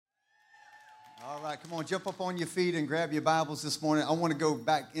All right, come on, jump up on your feet and grab your Bibles this morning. I want to go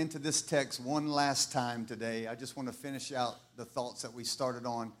back into this text one last time today. I just want to finish out the thoughts that we started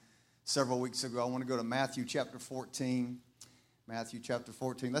on several weeks ago. I want to go to Matthew chapter 14. Matthew chapter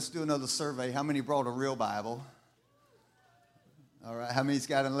 14. Let's do another survey. How many brought a real Bible? All right, how many's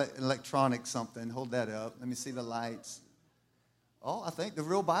got an electronic something? Hold that up. Let me see the lights. Oh, I think the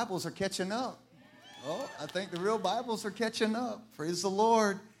real Bibles are catching up. Oh, I think the real Bibles are catching up. Praise the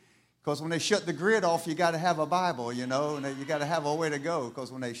Lord. Because when they shut the grid off, you got to have a Bible, you know, and you got to have a way to go.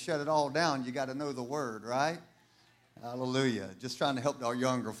 Because when they shut it all down, you got to know the Word, right? Hallelujah. Just trying to help our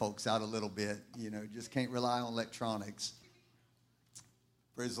younger folks out a little bit. You know, just can't rely on electronics.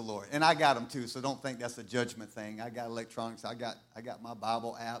 Praise the Lord. And I got them too, so don't think that's a judgment thing. I got electronics. I got my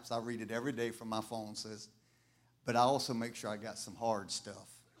Bible apps. I read it every day from my phone, sis. But I also make sure I got some hard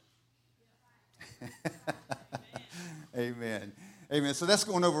stuff. Amen. Amen. So that's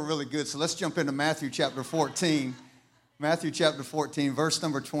going over really good. So let's jump into Matthew chapter 14. Matthew chapter 14, verse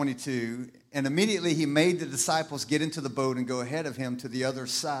number 22. And immediately he made the disciples get into the boat and go ahead of him to the other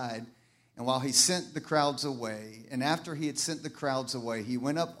side. And while he sent the crowds away, and after he had sent the crowds away, he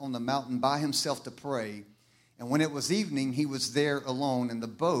went up on the mountain by himself to pray. And when it was evening, he was there alone, and the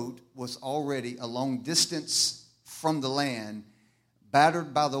boat was already a long distance from the land,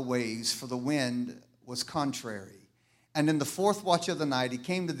 battered by the waves, for the wind was contrary. And in the fourth watch of the night, he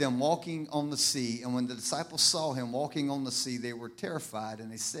came to them walking on the sea. And when the disciples saw him walking on the sea, they were terrified. And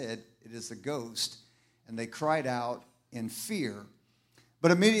they said, "It is a ghost." And they cried out in fear.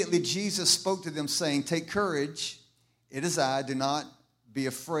 But immediately Jesus spoke to them, saying, "Take courage, it is I, do not be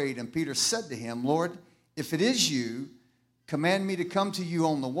afraid." And Peter said to him, "Lord, if it is you, command me to come to you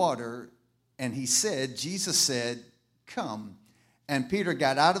on the water." And Jesus said, "Come." And Peter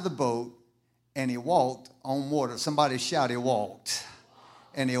got out of the boat, and he walked on water. Somebody shout, he walked.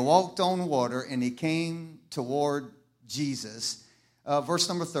 And he walked on water, and he came toward Jesus. Verse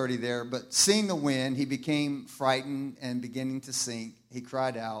number 30 there. But seeing the wind, he became frightened, and beginning to sink, he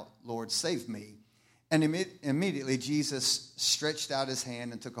cried out, "Lord, save me." And immediately Jesus stretched out his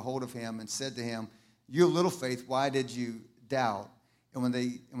hand and took a hold of him and said to him, "You of little faith, why did you doubt?" And when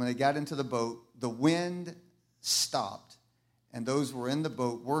they got into the boat, the wind stopped. And those who were in the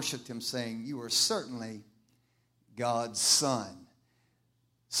boat worshiped him, saying, "You are certainly God's Son."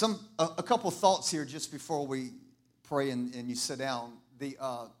 A couple thoughts here just before we pray and you sit down.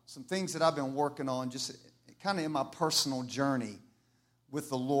 Some things that I've been working on just kind of in my personal journey with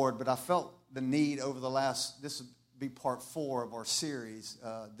the Lord. But I felt the need over this would be part 4 of our series,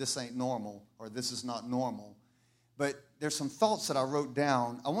 This Ain't Normal, or This Is Not Normal. But there's some thoughts that I wrote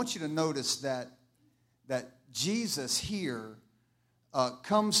down. I want you to notice that Jesus here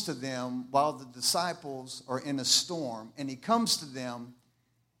comes to them while the disciples are in a storm, and he comes to them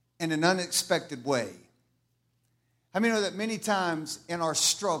in an unexpected way. How many know that many times in our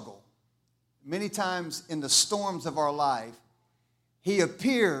struggle, many times in the storms of our life, he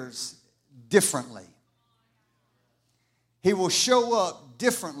appears differently. He will show up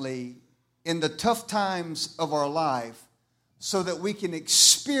differently in the tough times of our life so that we can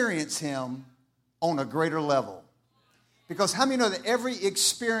experience him on a greater level. Because how many know that every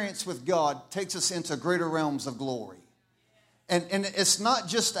experience with God takes us into greater realms of glory? And it's not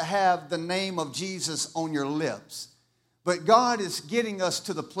just to have the name of Jesus on your lips, but God is getting us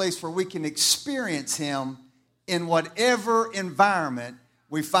to the place where we can experience him in whatever environment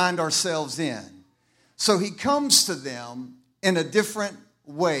we find ourselves in. So he comes to them in a different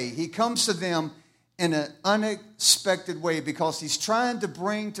way. He comes to them in an unexpected way because he's trying to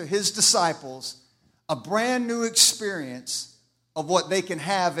bring to his disciples a brand new experience of what they can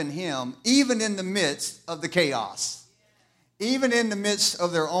have in him, even in the midst of the chaos, even in the midst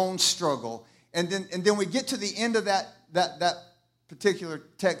of their own struggle. And then we get to the end of that particular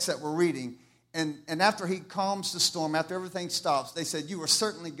text that we're reading, and after he calms the storm, after everything stops, they said, "You are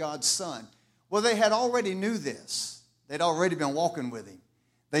certainly God's Son." Well, they had already knew this. They'd already been walking with him.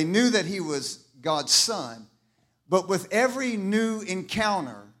 They knew that he was God's Son, but with every new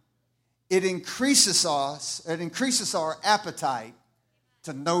encounter, it increases our appetite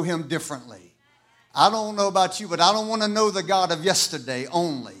to know him differently. I don't know about you, but I don't want to know the God of yesterday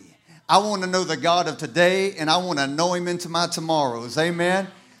only. I want to know the God of today, and I want to know him into my tomorrows. Amen?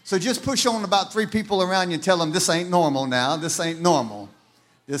 So just push on about 3 people around you and tell them, this ain't normal now. This ain't normal.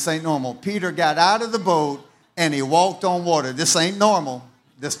 This ain't normal. Peter got out of the boat, and he walked on water. This ain't normal.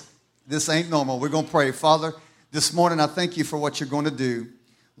 This ain't normal. We're going to pray. Father, this morning I thank you for what you're going to do.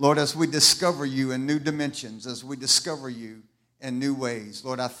 Lord, as we discover you in new dimensions, as we discover you in new ways,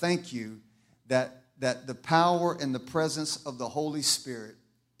 Lord, I thank you that the power and the presence of the Holy Spirit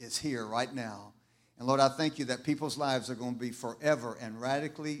is here right now. And Lord, I thank you that people's lives are going to be forever and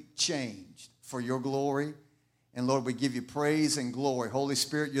radically changed for your glory. And Lord, we give you praise and glory. Holy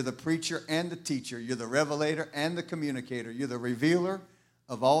Spirit, you're the preacher and the teacher. You're the revelator and the communicator. You're the revealer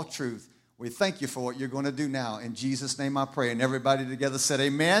of all truth. We thank you for what you're going to do now. In Jesus' name I pray. And everybody together said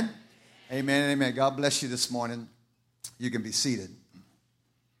amen. Amen and amen. God bless you this morning. You can be seated.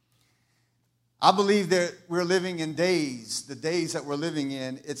 I believe that we're living in days, the days that we're living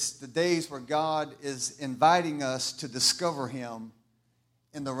in, it's the days where God is inviting us to discover him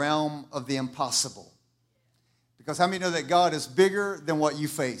in the realm of the impossible. Because how many know that God is bigger than what you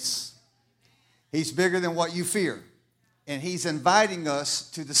face? He's bigger than what you fear. And he's inviting us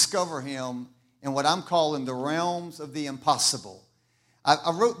to discover him in what I'm calling the realms of the impossible.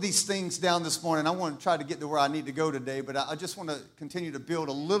 I wrote these things down this morning. I want to try to get to where I need to go today, but I just want to continue to build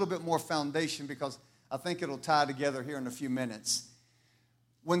a little bit more foundation because I think it'll tie together here in a few minutes.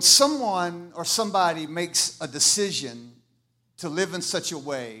 When someone or somebody makes a decision to live in such a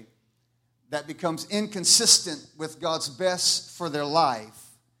way that becomes inconsistent with God's best for their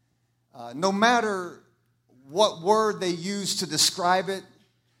life, no matter what word they use to describe it,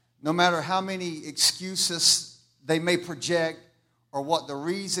 no matter how many excuses they may project, or what the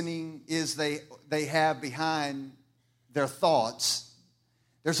reasoning is they have behind their thoughts,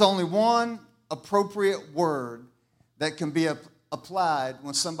 there's only one appropriate word that can be applied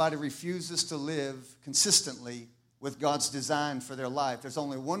when somebody refuses to live consistently with God's design for their life. There's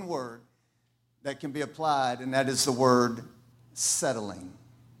only one word that can be applied, and that is the word settling.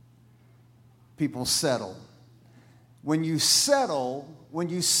 People settle. When you settle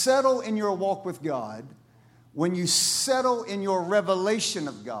in your walk with God, when you settle in your revelation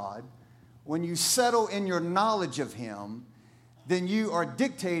of God, when you settle in your knowledge of him, then you are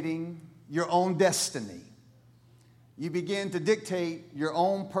dictating your own destiny. You begin to dictate your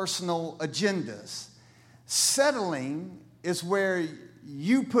own personal agendas. Settling is where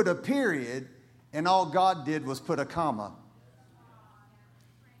you put a period and all God did was put a comma.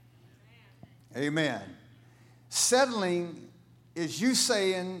 Amen. Settling is you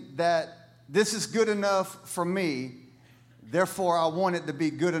saying that this is good enough for me, therefore I want it to be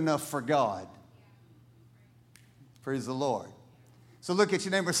good enough for God. Praise the Lord. So look at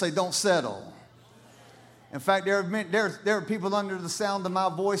your neighbor and say, don't settle. In fact, there are people under the sound of my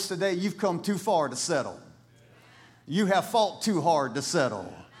voice today, you've come too far to settle. You have fought too hard to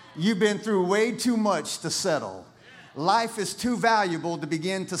settle. You've been through way too much to settle. Life is too valuable to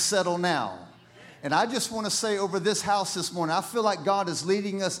begin to settle now. And I just want to say over this house this morning, I feel like God is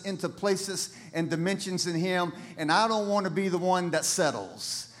leading us into places and dimensions in him, and I don't want to be the one that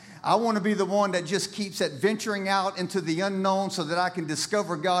settles. I want to be the one that just keeps adventuring out into the unknown so that I can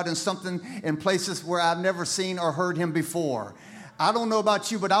discover God in places where I've never seen or heard him before. I don't know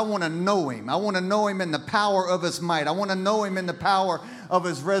about you, but I want to know him. I want to know him in the power of his might. I want to know him in the power of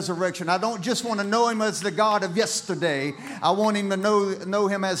his resurrection. I don't just want to know him as the God of yesterday. I want him to know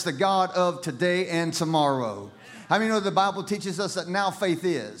him as the God of today and tomorrow. How many know the Bible teaches us that now faith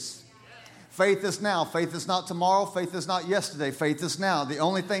is? Faith is now. Faith is not tomorrow. Faith is not yesterday. Faith is now. The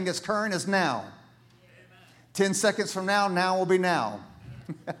only thing that's current is now. 10 seconds from now, now will be now.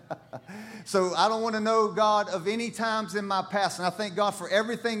 So I don't want to know God of any times in my past. And I thank God for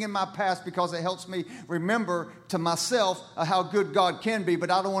everything in my past because it helps me remember to myself how good God can be.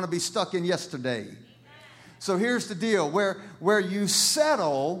 But I don't want to be stuck in yesterday. So here's the deal. Where you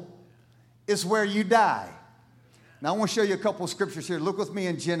settle is where you die. Now I want to show you a couple of scriptures here. Look with me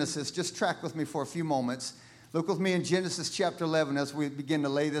in Genesis. Just track with me for a few moments. Look with me in Genesis chapter 11 as we begin to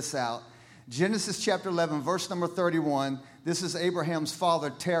lay this out. Genesis chapter 11, verse number 31. This is Abraham's father,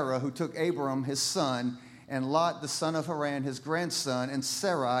 Terah, who took Abram, his son, and Lot, the son of Haran, his grandson, and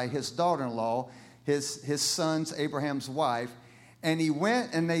Sarai, his daughter-in-law, his son's Abraham's wife. And he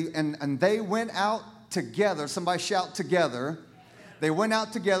went, and they went out together. Somebody shout together. They went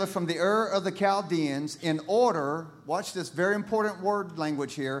out together from the Ur of the Chaldeans in order, watch this very important word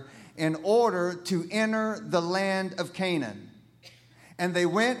language here, in order to enter the land of Canaan. And they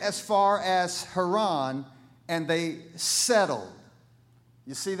went as far as Haran, and they settled.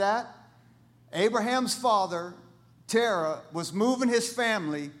 You see that? Abraham's father, Terah, was moving his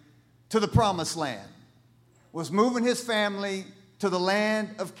family to the promised land, was moving his family to the land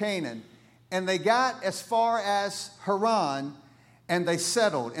of Canaan. And they got as far as Haran, and they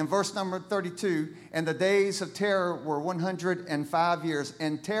settled. In verse number 32, and the days of Terah were 105 years,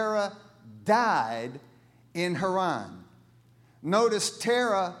 and Terah died in Haran. Notice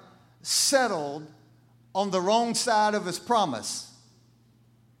Terah settled on the wrong side of his promise.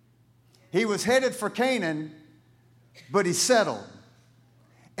 He was headed for Canaan, but he settled.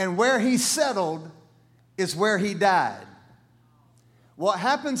 And where he settled, is where he died. What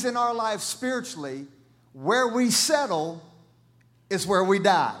happens in our life spiritually, where we settle is where we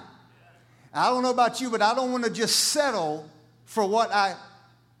die. I don't know about you, but I don't want to just settle for what I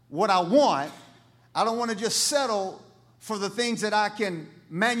want. I don't want to just settle for the things that I can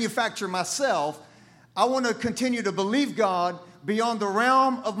manufacture myself. I want to continue to believe God beyond the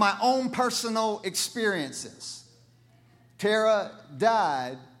realm of my own personal experiences. Terah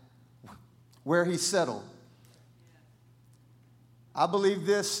died where he settled. I believe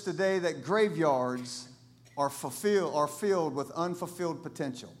this today, that graveyards are filled with unfulfilled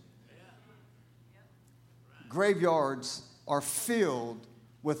potential. Graveyards are filled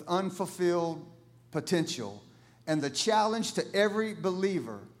with unfulfilled potential. And the challenge to every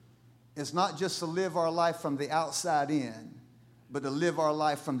believer is not just to live our life from the outside in, but to live our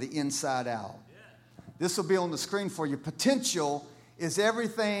life from the inside out. This will be on the screen for you. Potential is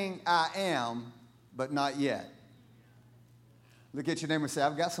everything I am, but not yet. Look at your neighbor and say,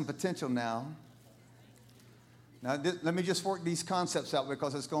 I've got some potential now. Now, let me just work these concepts out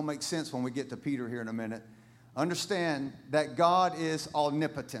because it's going to make sense when we get to Peter here in a minute. Understand that God is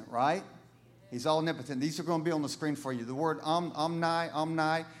omnipotent, right? He's omnipotent. These are going to be on the screen for you. The word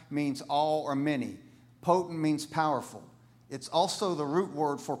omni means all or many. Potent means powerful. It's also the root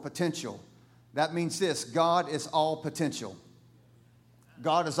word for potential. That means this: God is all potential.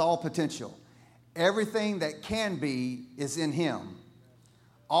 God is all potential. Everything that can be is in him.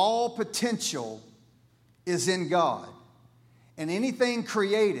 All potential is in God. And anything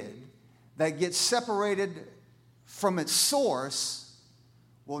created that gets separated from its source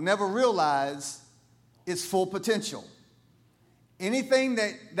will never realize its full potential. Anything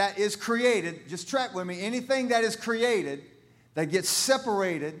that is created, just track with me, anything that is created that gets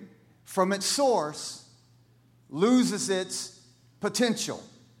separated from its source loses its potential.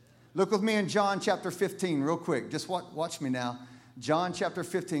 Look with me in John chapter 15 real quick. Just watch me now. John chapter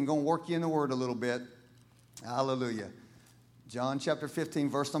 15, going to work you in the word a little bit. Hallelujah. John chapter 15,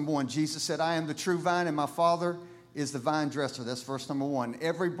 verse number 1. Jesus said, I am the true vine, and my Father is the vine dresser. That's verse number 1.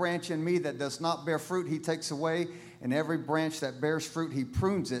 Every branch in me that does not bear fruit, he takes away. And every branch that bears fruit, he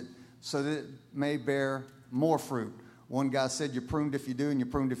prunes it so that it may bear more fruit. One guy said, you're pruned if you do, and you're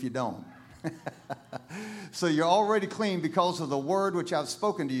pruned if you don't. So you're already clean because of the word which I've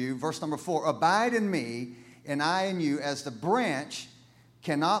spoken to you. Verse number 4, abide in me, and I in you, as the branch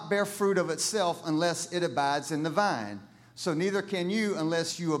cannot bear fruit of itself unless it abides in the vine. So neither can you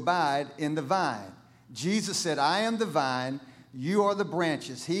unless you abide in the vine. Jesus said, I am the vine, you are the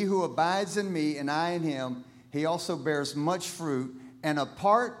branches. He who abides in me and I in him, he also bears much fruit. And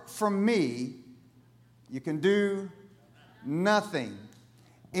apart from me, you can do nothing.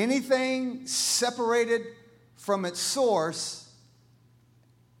 Anything separated from its source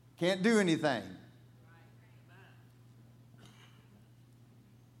can't do anything.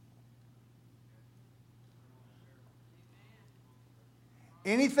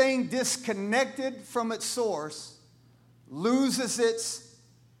 Anything disconnected from its source loses its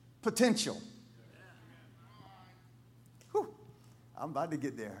potential. Whew, I'm about to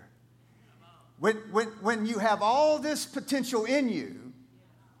get there. When you have all this potential in you,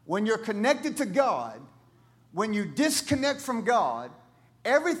 when you're connected to God, when you disconnect from God,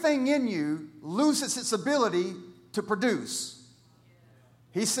 everything in you loses its ability to produce.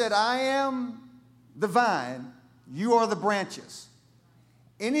 He said, I am the vine, you are the branches.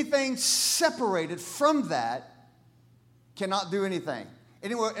 Anything separated from that cannot do anything.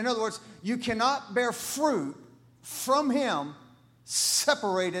 In other words, you cannot bear fruit from him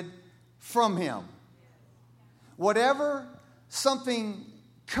separated from him. Whatever something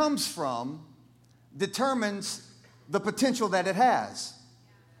comes from determines the potential that it has.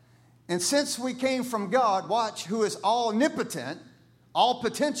 And since we came from God, watch, who is omnipotent, all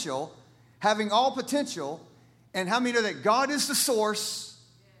potential, having all potential, and how many know that God is the source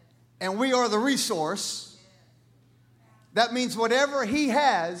and we are the resource? That means whatever he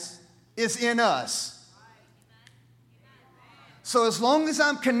has is in us. So as long as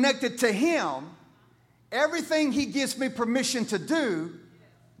I'm connected to him, everything he gives me permission to do,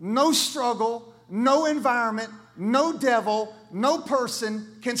 no struggle, no environment, no devil, no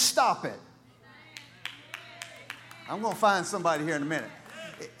person can stop it. I'm going to find somebody here in a minute.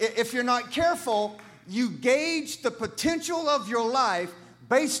 If you're not careful, you gauge the potential of your life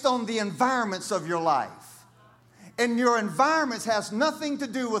based on the environments of your life. And your environments has nothing to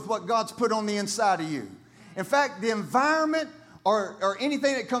do with what God's put on the inside of you. In fact, the environment or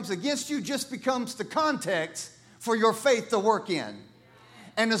anything that comes against you just becomes the context for your faith to work in.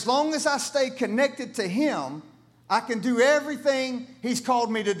 And as long as I stay connected to him, I can do everything he's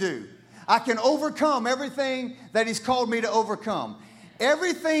called me to do. I can overcome everything that he's called me to overcome.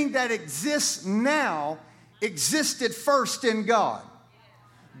 Everything that exists now existed first in God.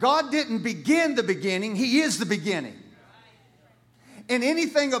 God didn't begin the beginning. He is the beginning. And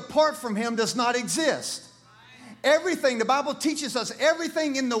anything apart from him does not exist. Everything, the Bible teaches us,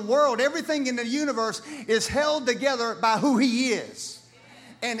 everything in the world, everything in the universe is held together by who he is.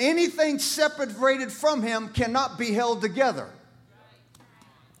 And anything separated from him cannot be held together.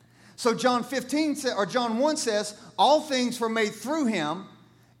 So John 1 says, all things were made through him,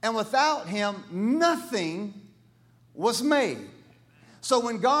 and without him nothing was made. So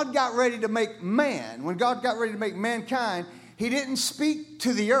when God got ready to make man, when God got ready to make mankind, he didn't speak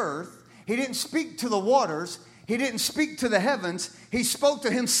to the earth, he didn't speak to the waters, he didn't speak to the heavens, he spoke to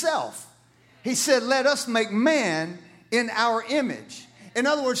himself. He said, let us make man in our image. In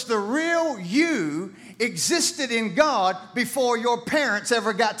other words, the real you existed in God before your parents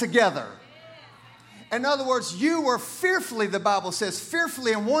ever got together. In other words, you were fearfully, the Bible says,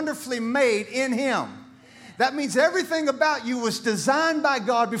 fearfully and wonderfully made in him. That means everything about you was designed by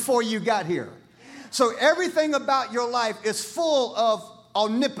God before you got here. So everything about your life is full of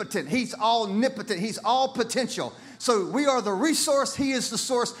omnipotent. He's omnipotent. He's all potential. So we are the resource. He is the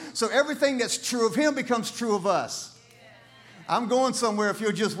source. So everything that's true of him becomes true of us. I'm going somewhere if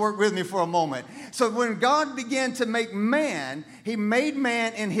you'll just work with me for a moment. So when God began to make man, he made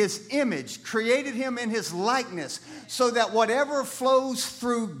man in his image, created him in his likeness, so that whatever flows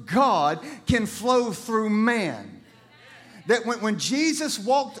through God can flow through man. That when Jesus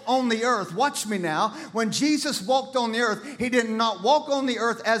walked on the earth, watch me now, when Jesus walked on the earth, he did not walk on the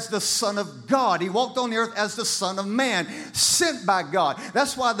earth as the Son of God. He walked on the earth as the Son of Man, sent by God.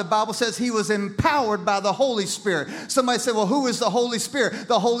 That's why the Bible says he was empowered by the Holy Spirit. Somebody say, well, who is the Holy Spirit?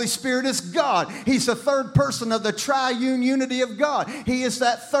 The Holy Spirit is God. He's the third person of the triune unity of God. He is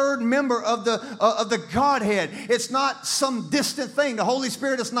that third member of the Godhead. It's not some distant thing. The Holy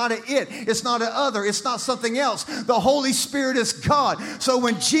Spirit is not an it. It's not an other. It's not something else. The Holy Spirit is God. So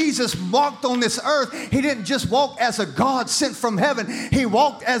when Jesus walked on this earth, he didn't just walk as a God sent from heaven. He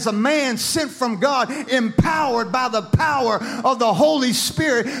walked as a man sent from God, empowered by the power of the Holy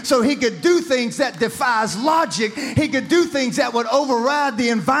Spirit, so he could do things that defies logic. He could do things that would override the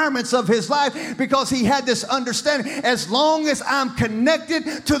environments of his life, because he had this understanding. As long as I'm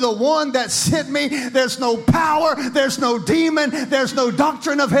connected to the one that sent me, there's no power, there's no demon, there's no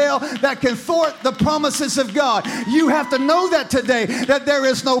doctrine of hell that can thwart the promises of God. You have to know that today, that there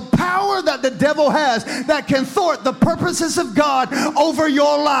is no power that the devil has that can thwart the purposes of God over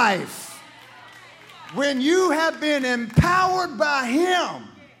your life. When you have been empowered by him,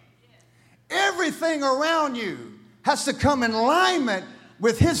 everything around you has to come in alignment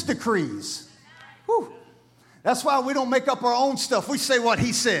with his decrees. Whew. That's why we don't make up our own stuff. We say what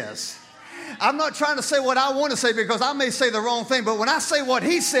he says. I'm not trying to say what I want to say, because I may say the wrong thing, but when I say what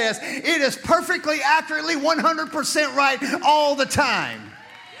he says, it is perfectly, accurately, 100% right all the time.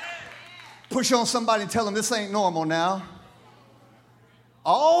 Push on somebody and tell them this ain't normal now.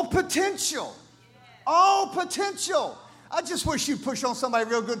 All potential. All potential. I just wish you'd push on somebody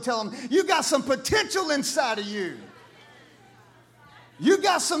real good and tell them, you got some potential inside of you. You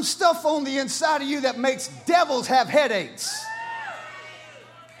got some stuff on the inside of you that makes devils have headaches.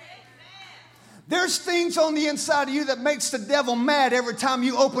 There's things on the inside of you that makes the devil mad every time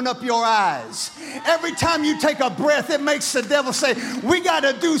you open up your eyes. Every time you take a breath, it makes the devil say, we got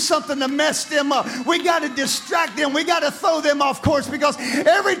to do something to mess them up. We got to distract them. We got to throw them off course, because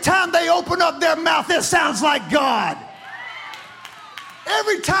every time they open up their mouth, it sounds like God.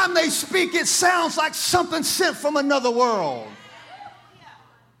 Every time they speak, it sounds like something sent from another world.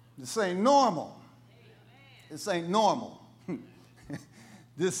 This ain't normal. This ain't normal.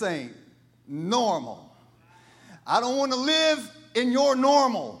 This ain't normal. I don't want to live in your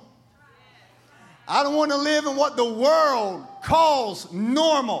normal. I don't want to live in what the world calls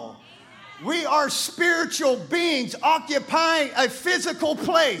normal. We are spiritual beings occupying a physical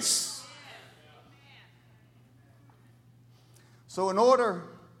place. So in order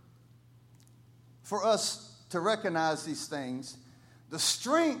for us to recognize these things, the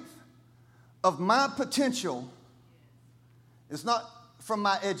strength of my potential is not from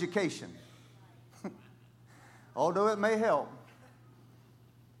my education. Although it may help.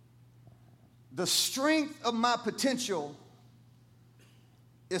 The strength of my potential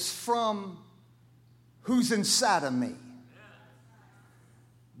is from who's inside of me.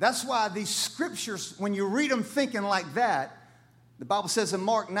 That's why these scriptures, when you read them thinking like that, the Bible says in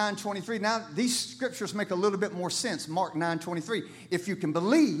Mark 9:23, now these scriptures make a little bit more sense. Mark 9:23, if you can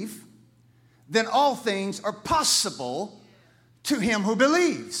believe, then all things are possible to him who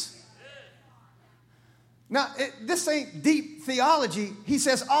believes. Now, this ain't deep theology. He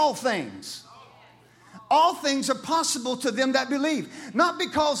says all things. All things are possible to them that believe. Not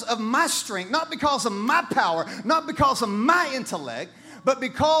because of my strength, not because of my power, not because of my intellect, but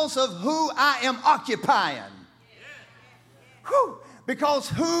because of who I am occupying. Whew. Because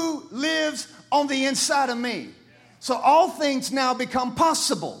who lives on the inside of me. So all things now become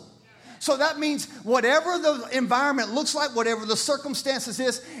possible. So that means whatever the environment looks like, whatever the circumstances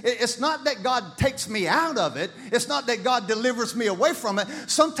is, it's not that God takes me out of it. It's not that God delivers me away from it.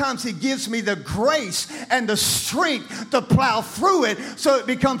 Sometimes he gives me the grace and the strength to plow through it so it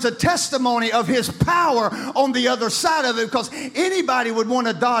becomes a testimony of his power on the other side of it, because anybody would want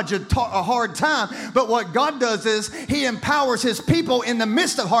to dodge a hard time. But what God does is he empowers his people in the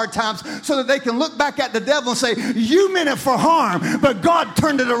midst of hard times so that they can look back at the devil and say, you meant it for harm, but God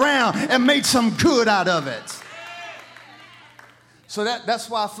turned it around and made some good out of it. So that's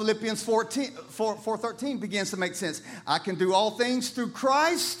why Philippians 4:13 begins to make sense. I can do all things through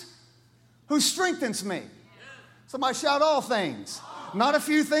Christ who strengthens me. Somebody shout all things. Not a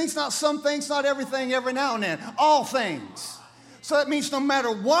few things, not some things, not everything every now and then. All things. So that means no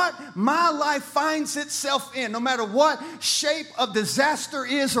matter what my life finds itself in, no matter what shape of disaster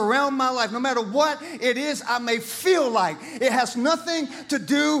is around my life, no matter what it is I may feel like, it has nothing to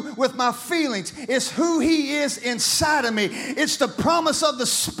do with my feelings. It's who he is inside of me. It's the promise of the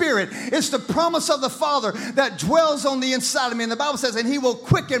Spirit. It's the promise of the Father that dwells on the inside of me. And the Bible says, and he will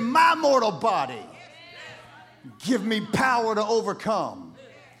quicken my mortal body. Give me power to overcome.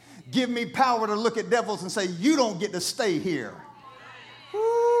 Give me power to look at devils and say, you don't get to stay here.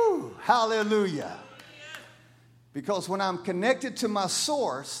 Woo, hallelujah. Because when I'm connected to my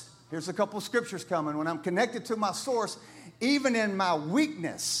source, here's a couple scriptures coming. When I'm connected to my source, even in my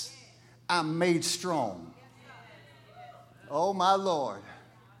weakness, I'm made strong. Oh, my Lord.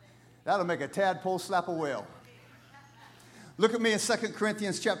 That'll make a tadpole slap a whale. Look at me in 2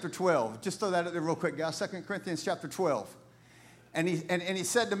 Corinthians chapter 12. Just throw that out there real quick, guys. 2 Corinthians chapter 12. And he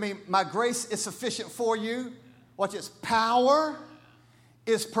said to me, my grace is sufficient for you. Watch this. Power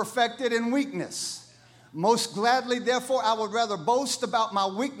is perfected in weakness. Most gladly, therefore, I would rather boast about my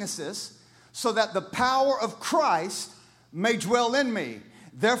weaknesses so that the power of Christ may dwell in me.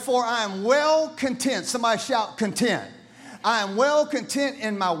 Therefore, I am well content. Somebody shout content. I am well content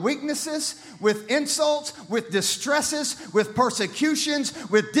in my weaknesses, with insults, with distresses, with persecutions,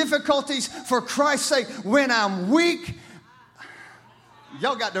 with difficulties, for Christ's sake. When I'm weak,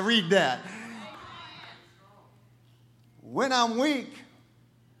 y'all got to read that. When I'm weak,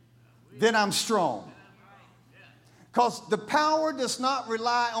 then I'm strong. Because the power does not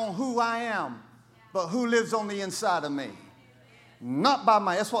rely on who I am, but who lives on the inside of me. Not by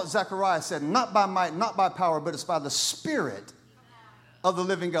might. That's what Zechariah said. Not by might, not by power, but it's by the Spirit of the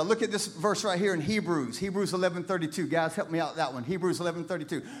living God. Look at this verse right here in Hebrews. Hebrews 11:32. Guys, help me out with that one. Hebrews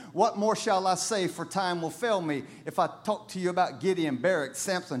 11:32. What more shall I say, for time will fail me, if I talk to you about Gideon, Barak,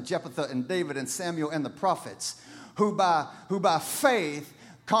 Samson, Jephthah, and David, and Samuel, and the prophets, who by faith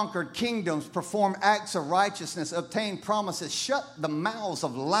conquered kingdoms, performed acts of righteousness, obtained promises, shut the mouths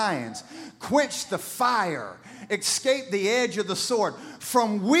of lions, quenched the fire, escaped the edge of the sword.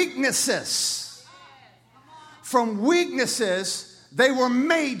 From weaknesses, they were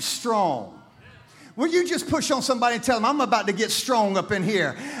made strong. Will you just push on somebody and tell them, I'm about to get strong up in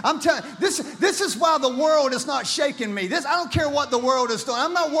here? I'm telling you, this is why the world is not shaking me. I don't care what the world is doing.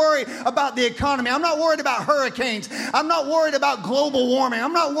 I'm not worried about the economy. I'm not worried about hurricanes. I'm not worried about global warming.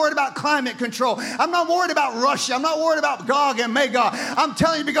 I'm not worried about climate control. I'm not worried about Russia. I'm not worried about Gog and Magog. I'm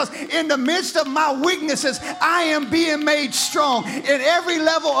telling you, because in the midst of my weaknesses, I am being made strong. In every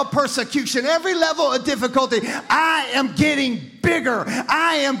level of persecution, every level of difficulty, I am getting bigger.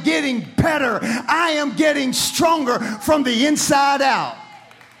 I am getting better. I am getting stronger from the inside out.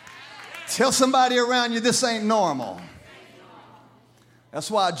 Tell somebody around you this ain't normal. That's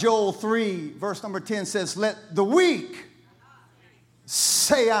why Joel 3 verse number 10 says, let the weak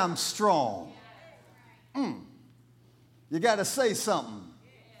say I'm strong. You got to say something.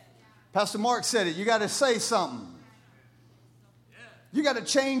 Pastor Mark said it. You got to say something. You got to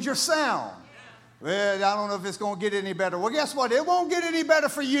change your sound. Well, I don't know if it's going to get any better. Well, guess what? It won't get any better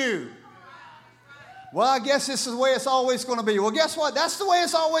for you. Well, I guess this is the way it's always going to be. Well, guess what? That's the way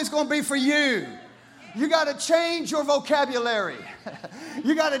it's always going to be for you. You got to change your vocabulary.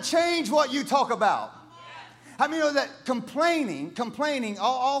 You got to change what you talk about. How many know that complaining,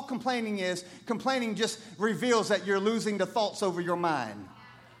 all complaining just reveals that you're losing the thoughts over your mind.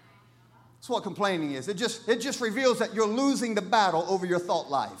 That's what complaining is. It just reveals that you're losing the battle over your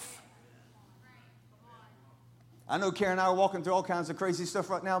thought life. I know Karen and I are walking through all kinds of crazy stuff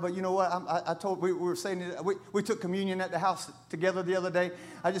right now, but you know what? We were saying we took communion at the house together the other day.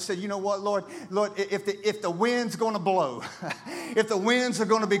 I just said, you know what, Lord, if the wind's going to blow, if the winds are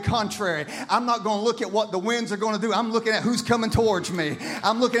going to be contrary, I'm not going to look at what the winds are going to do. I'm looking at who's coming towards me.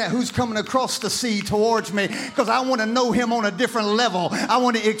 I'm looking at who's coming across the sea towards me, because I want to know him on a different level. I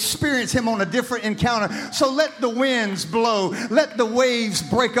want to experience him on a different encounter. So let the winds blow. Let the waves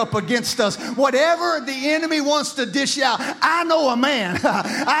break up against us. Whatever the enemy wants to dish out, I know a man.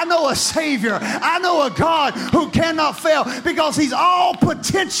 I know a Savior. I know a God who cannot fail, because he's all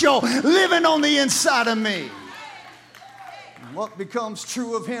potential living on the inside of me. What becomes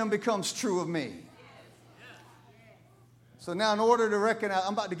true of him becomes true of me. So now, in order to recognize,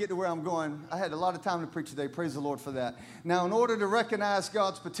 I'm about to get to where I'm going. I had a lot of time to preach today. Praise the Lord for that. Now, in order to recognize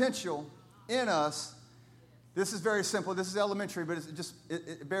God's potential in us, this is very simple. This is elementary, but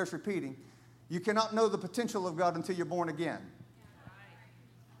it bears repeating. You cannot know the potential of God until you're born again.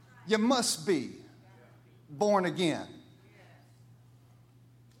 You must be born again.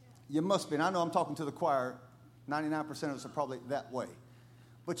 You must be. And I know I'm talking to the choir. 99% of us are probably that way.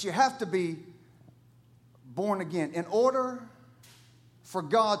 But you have to be born again. In order for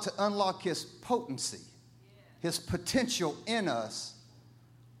God to unlock his potency, his potential in us,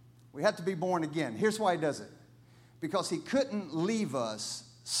 we have to be born again. Here's why he does it. Because he couldn't leave us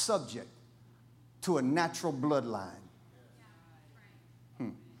subject to a natural bloodline.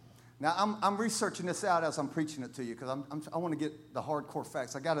 Now, I'm researching this out as I'm preaching it to you, because I want to get the hardcore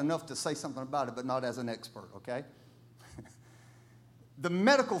facts. I got enough to say something about it, but not as an expert, okay? The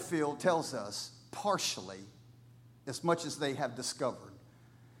medical field tells us, partially, as much as they have discovered,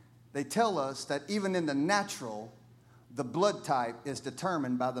 they tell us that even in the natural, the blood type is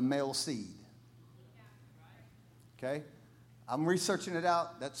determined by the male seed. Okay? I'm researching it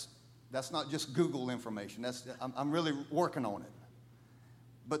out. That's not just Google information. I'm really working on it.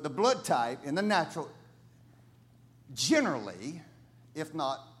 But the blood type in the natural, generally, if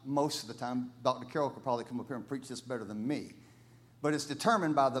not most of the time, Dr. Carroll could probably come up here and preach this better than me, but it's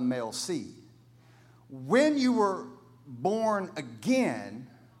determined by the male seed. When you were born again,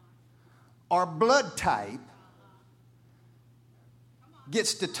 our blood type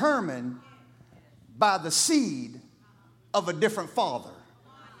gets determined by the seed of a different father.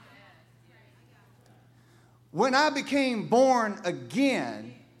 When I became born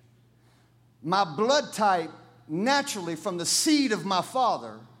again, my blood type naturally from the seed of my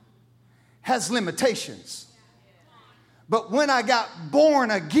father has limitations. But when I got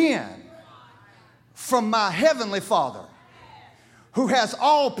born again from my heavenly Father, who has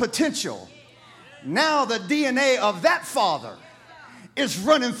all potential, now the DNA of that father is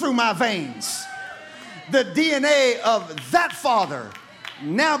running through my veins. The DNA of that father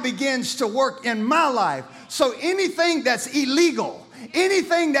now begins to work in my life. So anything that's illegal,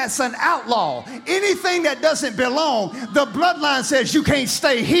 anything that's an outlaw, anything that doesn't belong, the bloodline says you can't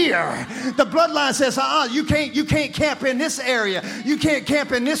stay here. The bloodline says, you can't camp in this area. You can't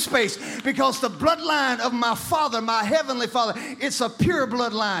camp in this space, because the bloodline of my Father, my heavenly Father, it's a pure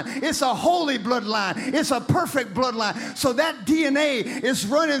bloodline. It's a holy bloodline. It's a perfect bloodline. So that DNA is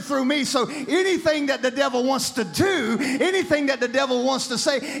running through me. So anything that the devil wants to do, anything that the devil wants to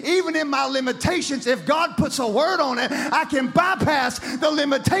say, even in my limitations, if God puts a word on it, I can bypass the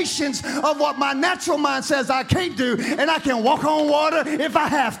limitations of what my natural mind says I can't do, and I can walk on water if I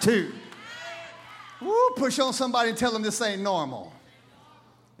have to. Woo, push on somebody and tell them this ain't normal.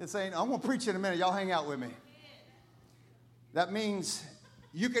 This ain't. I'm going to preach in a minute. Y'all hang out with me. That means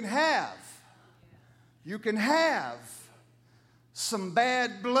you can have some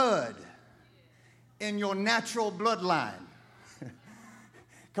bad blood in your natural bloodline.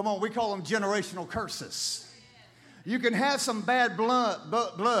 Come on, we call them generational curses. You can have some bad blood.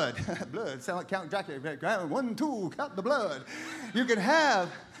 Blood sound like Count Dracula. 1, 2, count the blood. You can have.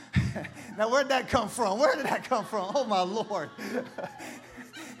 Now, where'd that come from? Where did that come from? Oh, my Lord.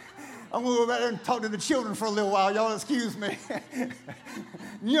 I'm going to go back there and talk to the children for a little while. Y'all excuse me.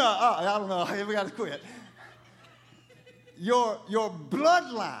 Yeah, I don't know. We got to quit. Your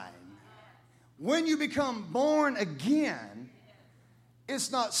bloodline, when you become born again,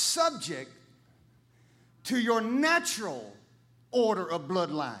 it's not subject to your natural order of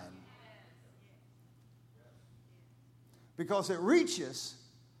bloodline, because it reaches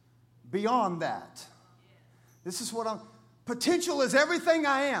beyond that. This is what potential is everything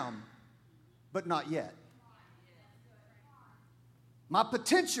I am, but not yet. My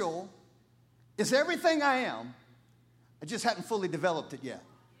potential is everything I am. I just hadn't fully developed it yet.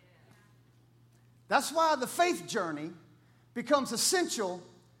 That's why the faith journey becomes essential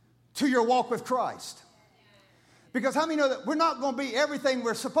to your walk with Christ. Because how many know that we're not going to be everything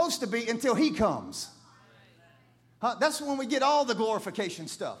we're supposed to be until he comes? That's when we get all the glorification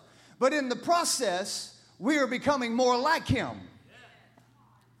stuff. But in the process, we are becoming more like him.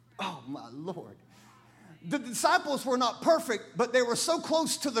 Oh, my Lord. The disciples were not perfect, but they were so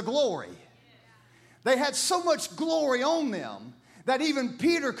close to the glory. They had so much glory on them that even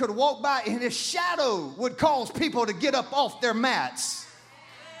Peter could walk by and his shadow would cause people to get up off their mats.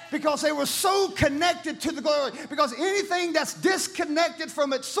 Because they were so connected to the glory. Because anything that's disconnected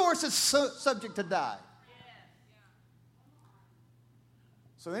from its source is subject to die.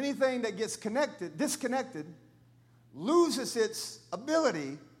 So anything that gets disconnected, loses its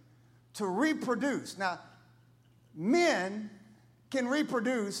ability to reproduce. Now, men can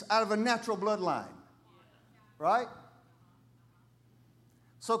reproduce out of a natural bloodline, right?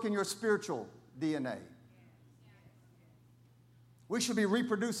 So can your spiritual DNA. We should be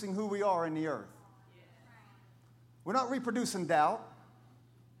reproducing who we are in the earth. We're not reproducing doubt.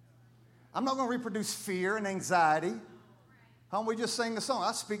 I'm not going to reproduce fear and anxiety. How don't we just sing the song?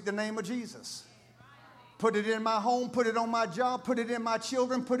 I speak the name of Jesus. Put it in my home, put it on my job, put it in my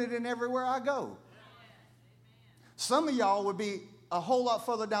children, put it in everywhere I go. Some of y'all would be a whole lot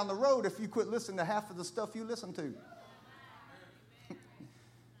further down the road if you quit listening to half of the stuff you listen to. You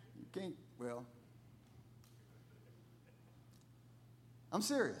can't, well, I'm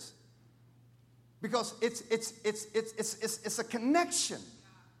serious. Because it's a connection.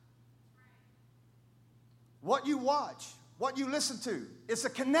 What you watch, what you listen to, it's a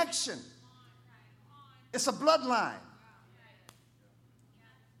connection. It's a bloodline.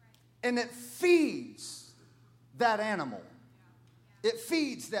 And it feeds that animal. It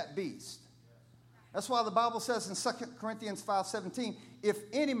feeds that beast. That's why the Bible says in 2 Corinthians 5:17, if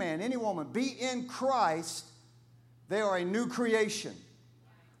any man, any woman be in Christ, they are a new creation.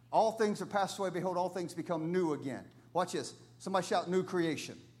 All things are passed away. Behold, all things become new again. Watch this. Somebody shout new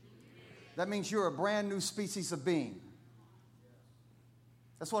creation. That means you're a brand new species of being.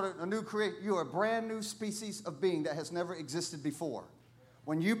 That's what a new creation, you're a brand new species of being that has never existed before.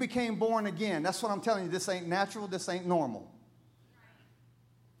 When you became born again, that's what I'm telling you, this ain't natural, this ain't normal.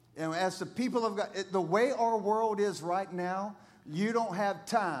 And as the people of God, the way our world is right now, you don't have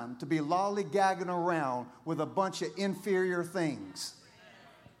time to be lollygagging around with a bunch of inferior things.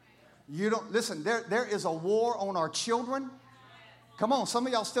 You don't, listen, there is a war on our children. Come on, some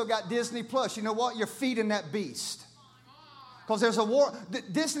of y'all still got Disney Plus. You know what? You're feeding that beast. Because there's a war.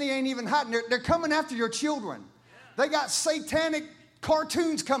 Disney ain't even hiding. They're coming after your children. They got satanic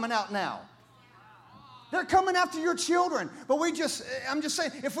cartoons coming out now. They're coming after your children. But I'm just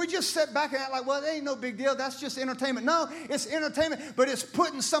saying, if we just sit back and act like, well, it ain't no big deal. That's just entertainment. No, it's entertainment, but it's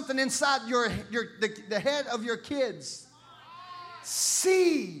putting something inside the head of your kids.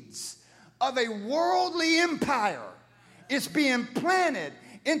 Seeds of a worldly empire. It's being planted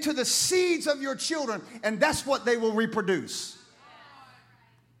into the seeds of your children, and that's what they will reproduce.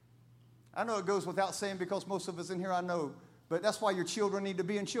 I know it goes without saying because most of us in here I know, but that's why your children need to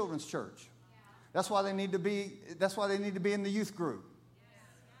be in children's church. That's why they need to be in the youth group.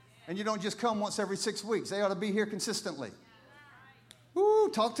 And you don't just come once every 6 weeks. They ought to be here consistently. Woo,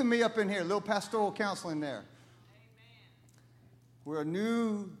 talk to me up in here. A little pastoral counseling there. We're a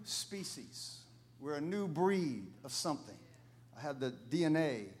new species. We're a new breed of something. I have the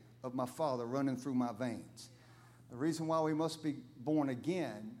DNA of my Father running through my veins. The reason why we must be born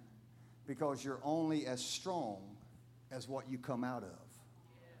again, because you're only as strong as what you come out of.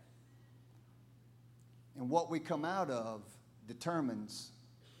 And what we come out of determines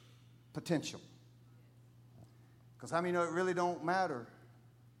potential. Because how many know it really don't matter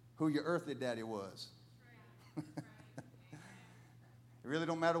who your earthly daddy was? It really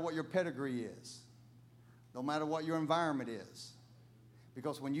don't matter what your pedigree is. No matter what your environment is.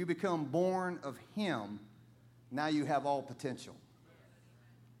 Because when you become born of him, now you have all potential.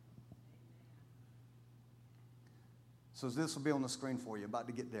 So this will be on the screen for you, about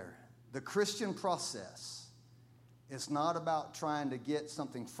to get there. The Christian process is not about trying to get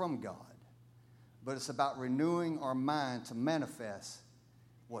something from God, but it's about renewing our mind to manifest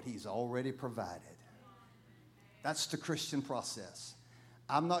what he's already provided. That's the Christian process.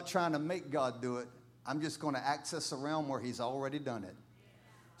 I'm not trying to make God do it. I'm just going to access a realm where he's already done it.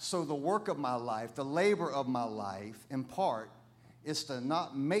 So the work of my life, the labor of my life, in part, is to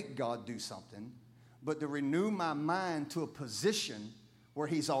not make God do something, but to renew my mind to a position where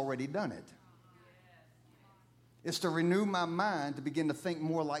he's already done it. It's to renew my mind to begin to think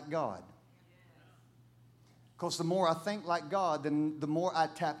more like God. Because the more I think like God, then the more I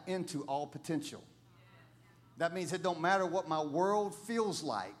tap into all potential. That means it don't matter what my world feels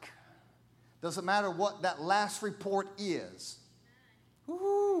like. Doesn't matter what that last report is.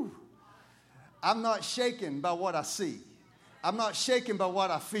 Woo. I'm not shaken by what I see. I'm not shaken by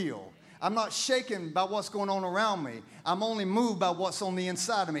what I feel. I'm not shaken by what's going on around me. I'm only moved by what's on the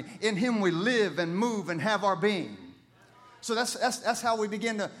inside of me. In him we live and move and have our being. So that's how we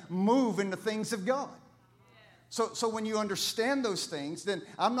begin to move in the things of God. So when you understand those things, then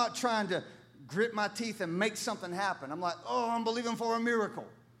I'm not trying to grit my teeth and make something happen. I'm like, oh, I'm believing for a miracle.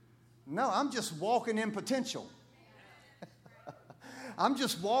 No, I'm just walking in potential. I'm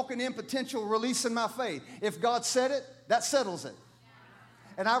just walking in potential, releasing my faith. If God said it, that settles it.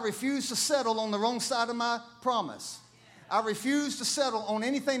 And I refuse to settle on the wrong side of my promise. I refuse to settle on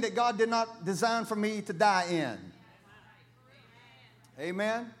anything that God did not design for me to die in.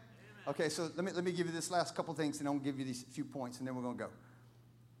 Amen? Okay, so let me give you this last couple things, and I'll give you these few points, and then we're going to go.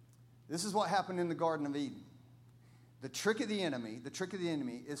 This is what happened in the Garden of Eden. The trick of the enemy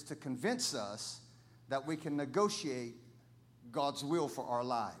is to convince us that we can negotiate God's will for our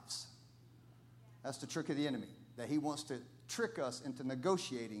lives. That's the trick of the enemy, that he wants to trick us into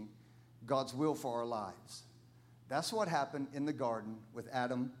negotiating God's will for our lives. That's what happened in the garden with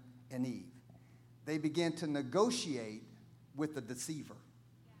Adam and Eve. They began to negotiate with the deceiver.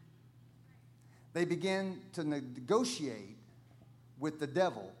 They began to negotiate with the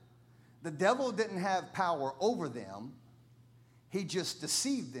devil. The devil didn't have power over them. He just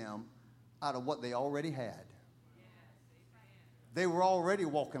deceived them out of what they already had. They were already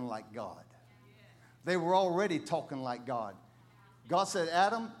walking like God. They were already talking like God. God said,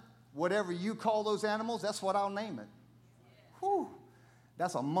 Adam, whatever you call those animals, that's what I'll name it. Whew.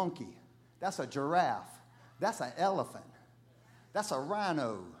 That's a monkey. That's a giraffe. That's an elephant. That's a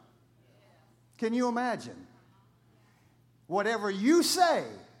rhino. Can you imagine? Whatever you say,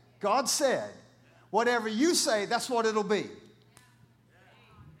 God said, whatever you say, that's what it'll be.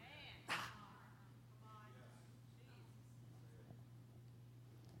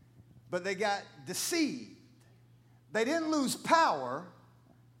 But they got deceived. They didn't lose power.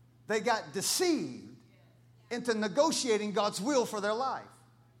 They got deceived into negotiating God's will for their life.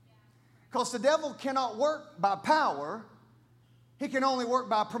 Because the devil cannot work by power. He can only work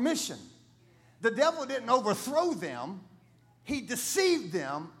by permission. The devil didn't overthrow them. He deceived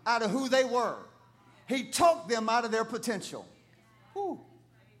them out of who they were. He talked them out of their potential. Whew.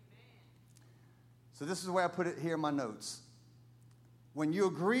 So this is the way I put it here in my notes. When you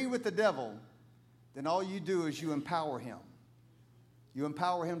agree with the devil, then all you do is you empower him. You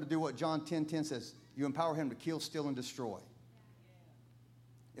empower him to do what John 10:10 says. You empower him to kill, steal, and destroy.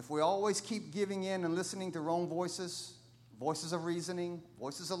 If we always keep giving in and listening to wrong voices, voices of reasoning,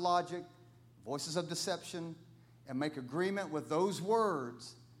 voices of logic, voices of deception, and make agreement with those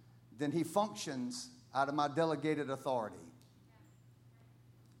words, then he functions out of my delegated authority.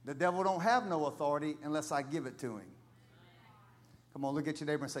 The devil don't have no authority unless I give it to him. Come on, look at your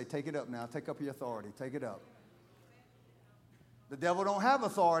neighbor and say, take it up now. Take up your authority. Take it up. The devil don't have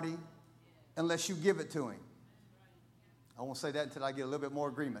authority unless you give it to him. I won't say that until I get a little bit more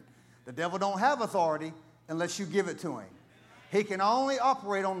agreement. The devil don't have authority unless you give it to him. He can only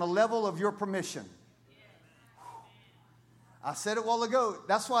operate on the level of your permission. I said it a while ago.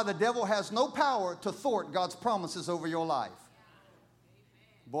 That's why the devil has no power to thwart God's promises over your life.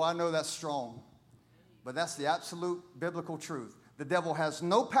 Boy, I know that's strong, but that's the absolute biblical truth. The devil has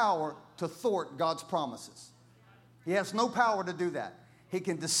no power to thwart God's promises. He has no power to do that. He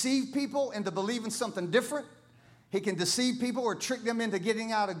can deceive people into believing something different. He can deceive people or trick them into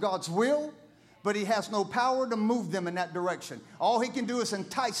getting out of God's will, but he has no power to move them in that direction. All he can do is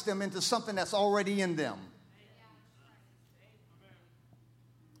entice them into something that's already in them.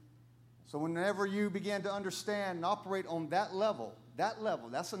 So whenever you begin to understand and operate on that level,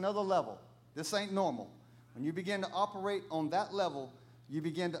 that's another level. This ain't normal. When you begin to operate on that level, you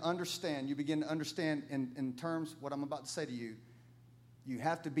begin to understand. You begin to understand in terms what I'm about to say to you. You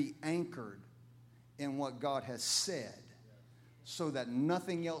have to be anchored in what God has said so that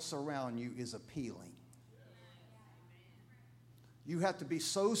nothing else around you is appealing. You have to be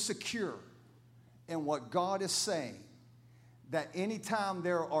so secure in what God is saying that anytime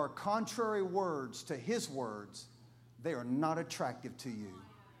there are contrary words to his words, they are not attractive to you.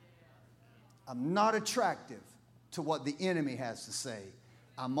 I'm not attractive to what the enemy has to say.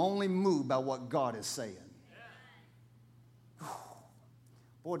 I'm only moved by what God is saying.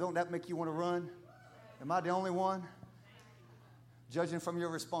 Boy, don't that make you want to run? Am I the only one? Judging from your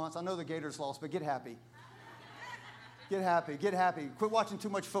response, I know the Gators lost, but get happy. Get happy, get happy. Quit watching too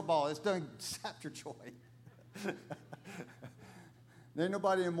much football. It's done sapped your joy. There ain't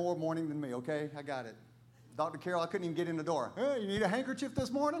nobody in more mourning than me, okay? I got it. Dr. Carol, I couldn't even get in the door. Hey, you need a handkerchief this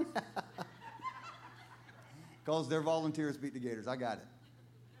morning? Because their volunteers beat the Gators. I got it.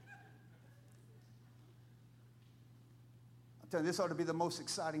 I'm telling you, this ought to be the most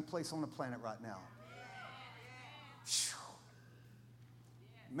exciting place on the planet right now.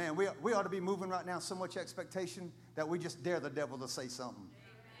 Man, we ought to be moving right now so much expectation that we just dare the devil to say something.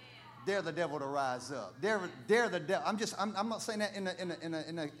 Dare the devil to rise up. Dare the devil. I'm not saying that in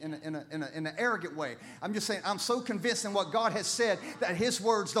an arrogant way. I'm just saying I'm so convinced in what God has said that his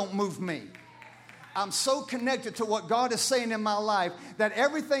words don't move me. I'm so connected to what God is saying in my life that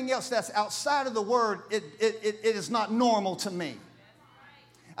everything else that's outside of the word, it is not normal to me.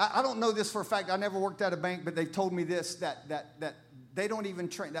 I don't know this for a fact. I never worked at a bank, but they told me this, that they don't even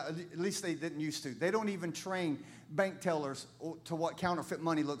train, at least they didn't used to. They don't even train bank tellers to what counterfeit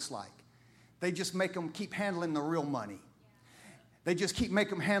money looks like. They just make them keep handling the real money. They just keep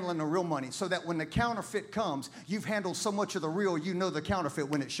making them handling the real money so that when the counterfeit comes, you've handled so much of the real, you know the counterfeit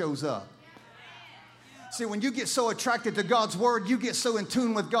when it shows up. See, when you get so attracted to God's word, you get so in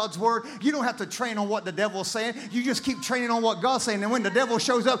tune with God's word, you don't have to train on what the devil's saying. You just keep training on what God's saying. And when the devil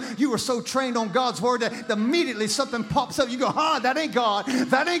shows up, you are so trained on God's word that immediately something pops up. You go, that ain't God.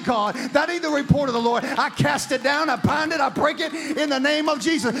 That ain't God. That ain't the report of the Lord. I cast it down. I bind it. I break it in the name of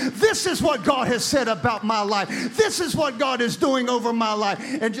Jesus. This is what God has said about my life. This is what God is doing over my life.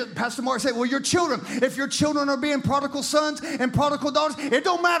 And Pastor Mark said, well, your children, if your children are being prodigal sons and prodigal daughters, it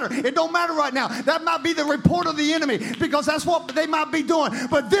don't matter. It don't matter right now. That might be the report of the enemy because that's what they might be doing.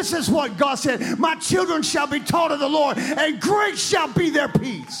 But this is what God said. My children shall be taught of the Lord, and great shall be their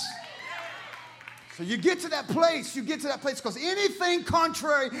peace. So you get to that place. You get to that place because anything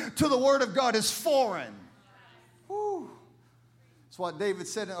contrary to the word of God is foreign. Whew. That's what David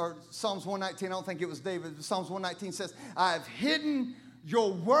said, or Psalms 119. I don't think it was David. Psalms 119 says, I have hidden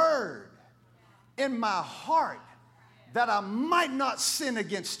your word in my heart that I might not sin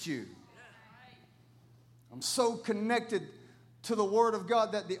against you. I'm so connected to the word of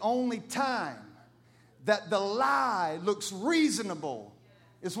God that the only time that the lie looks reasonable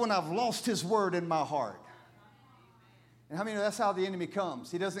is when I've lost his word in my heart. And how many know that's how the enemy comes?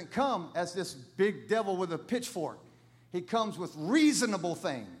 He doesn't come as this big devil with a pitchfork. He comes with reasonable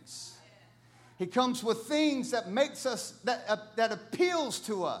things. He comes with things that makes us, that appeals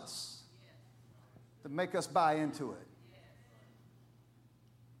to us, to make us buy into it.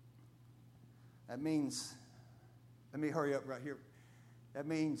 That means, let me hurry up right here. That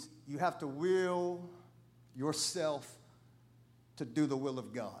means you have to will yourself to do the will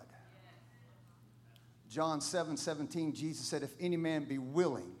of God. John 7:17, Jesus said, if any man be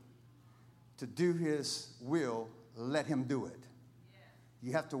willing to do his will, let him do it.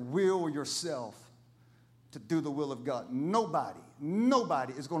 You have to will yourself to do the will of God. Nobody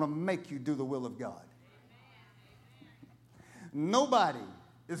is going to make you do the will of God. Nobody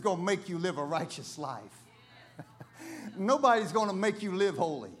is going to make you live a righteous life. Nobody's going to make you live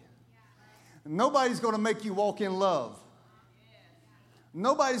holy. Nobody's going to make you walk in love.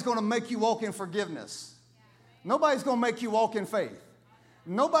 Nobody's going to make you walk in forgiveness. Nobody's going to make you walk in faith.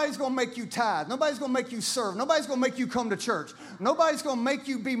 Nobody's going to make you tithe. Nobody's going to make you serve. Nobody's going to make you come to church. Nobody's going to make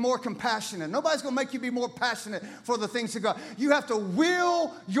you be more compassionate. Nobody's going to make you be more passionate for the things of God. You have to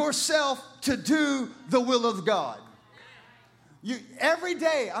will yourself to do the will of God. Every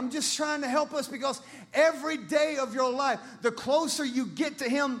day, I'm just trying to help us because every day of your life, the closer you get to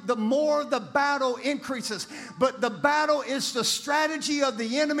him, the more the battle increases. But the battle is the strategy of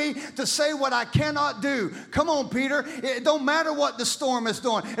the enemy to say what I cannot do. Come on, Peter. It don't matter what the storm is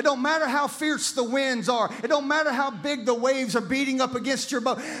doing. It don't matter how fierce the winds are. It don't matter how big the waves are beating up against your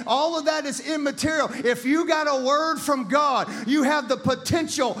boat. All of that is immaterial. If you got a word from God, you have the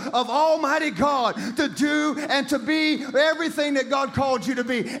potential of Almighty God to do and to be everything that God called you to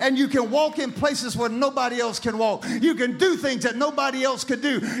be. And you can walk in places where nobody else can walk. You can do things that nobody else could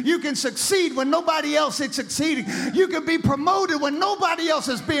do. You can succeed when nobody else is succeeding. You can be promoted when nobody else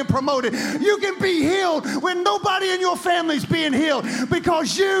is being promoted. You can be healed when nobody in your family is being healed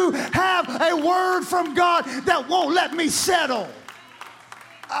because you have a word from God that won't let me settle.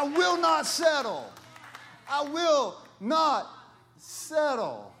 I will not settle. I will not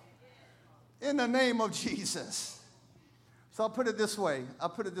settle in the name of Jesus. So I'll put it this way.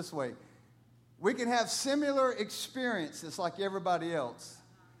 We can have similar experiences like everybody else,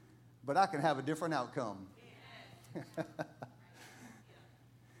 but I can have a different outcome.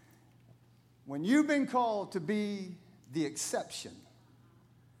 When you've been called to be the exception,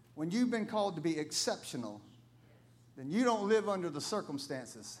 when you've been called to be exceptional, then you don't live under the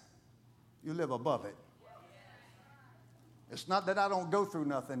circumstances. You live above it. It's not that I don't go through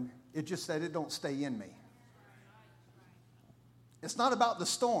nothing. It's just that it don't stay in me. It's not about the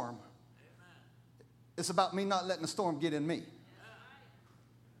storm. It's about me not letting the storm get in me.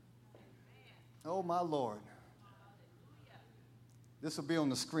 Oh, my Lord. This will be on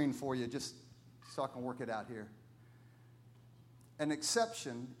the screen for you just so I can work it out here. An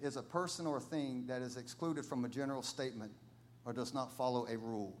exception is a person or a thing that is excluded from a general statement or does not follow a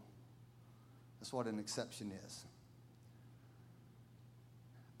rule. That's what an exception is.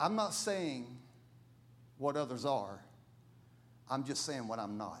 I'm not saying what others are. I'm just saying what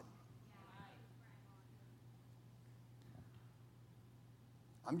I'm not.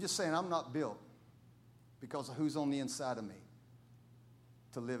 I'm just saying I'm not built because of who's on the inside of me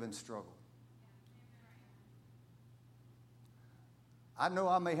to live in struggle. I know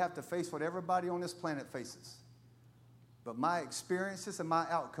I may have to face what everybody on this planet faces, but my experiences and my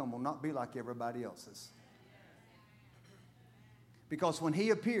outcome will not be like everybody else's. Because when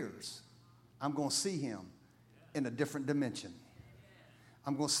he appears, I'm going to see him in a different dimension.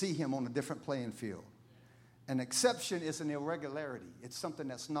 I'm going to see him on a different playing field. An exception is an irregularity. It's something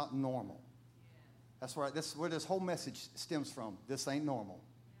that's not normal. That's right. That's where this whole message stems from. This ain't normal.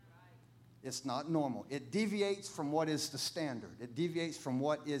 It's not normal. It deviates from what is the standard. It deviates from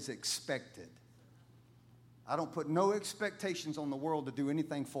what is expected. I don't put no expectations on the world to do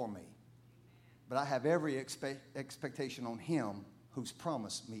anything for me. But I have every expectation on him who's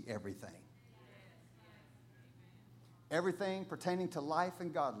promised me everything. Everything pertaining to life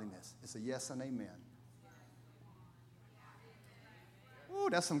and godliness is a yes and amen. Ooh,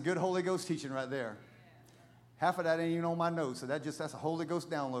 that's some good Holy Ghost teaching right there. Half of that ain't even on my notes, so that's a Holy Ghost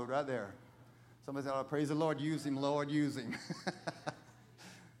download right there. Somebody said, oh, praise the Lord, use him, Lord, use him.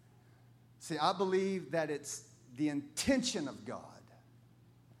 See, I believe that it's the intention of God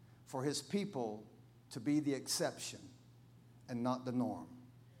for his people to be the exception and not the norm.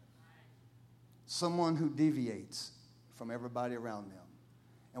 Someone who deviates from everybody around them.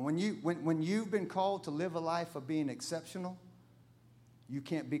 And when you've been called to live a life of being exceptional, you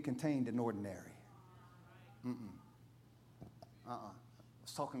can't be contained in ordinary. I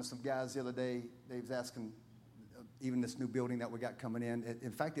was talking to some guys the other day. They was asking, even this new building that we got coming in.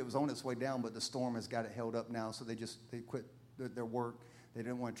 In fact, it was on its way down, but the storm has got it held up now. So they quit their work. They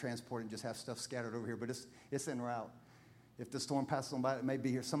didn't want to transport it and just have stuff scattered over here. But it's en route. If the storm passes on by, it may be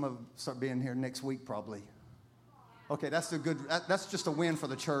here. Some of them start being here next week probably. Okay, that's just a win for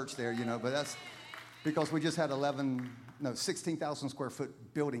the church there, you know. But that's because we just had 16,000 square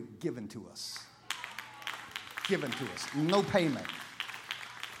foot building given to us. Given to us. No payment.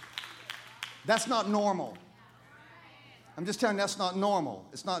 That's not normal. I'm just telling you, that's not normal.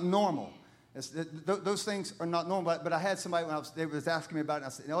 It's not normal. Those things are not normal. But I had somebody they was asking me about it. And I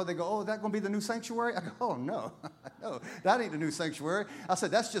said, they go, is that going to be the new sanctuary? I go, oh, no. No, that ain't the new sanctuary. I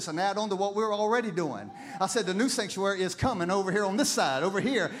said, that's just an add-on to what we're already doing. I said, the new sanctuary is coming over here on this side, over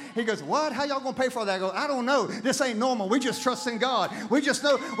here. He goes, what? How y'all going to pay for that? I go, I don't know. This ain't normal. We just trust in God. We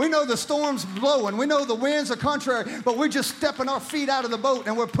know the storm's blowing. We know the winds are contrary, but we're just stepping our feet out of the boat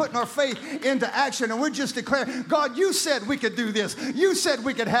and we're putting our faith into action and we're just declaring, God, you said we could do this. You said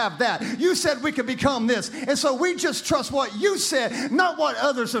we could have that. You said we could become this. And so we just trust what you said, not what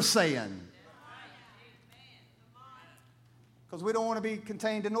others are saying. Because we don't want to be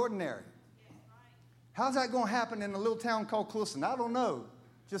contained in ordinary. How's that going to happen in a little town called Clueston? I don't know.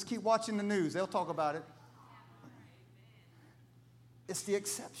 Just keep watching the news. They'll talk about it. It's the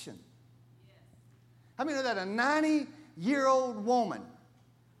exception. How many know that a 90-year-old woman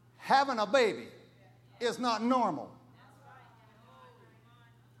having a baby is not normal?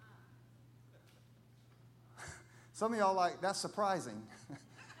 Some of y'all like, that's surprising.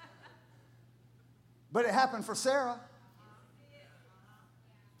 But it happened for Sarah.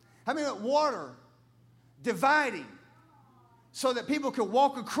 I mean, water dividing so that people could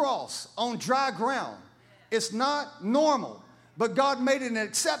walk across on dry ground. It's not normal, but God made an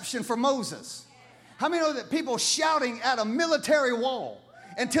exception for Moses. How many know that people shouting at a military wall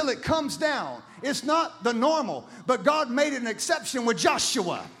until it comes down? It's not the normal, but God made an exception with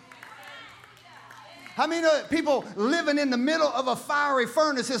Joshua. How many know that people living in the middle of a fiery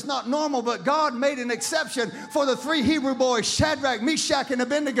furnace is not normal, but God made an exception for the 3 Hebrew boys, Shadrach, Meshach, and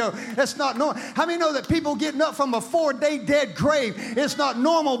Abednego? That's not normal. How many know that people getting up from a 4-day dead grave is not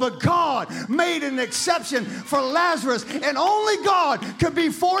normal, but God made an exception for Lazarus, and only God could be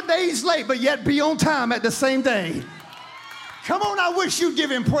 4 days late, but yet be on time at the same day. Come on, I wish you'd give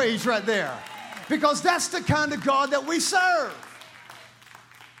him praise right there, because that's the kind of God that we serve.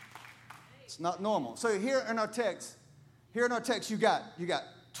 It's not normal. So here in our text, you got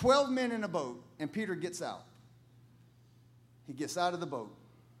 12 men in a boat, and Peter gets out. He gets out of the boat.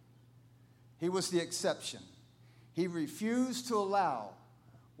 He was the exception. He refused to allow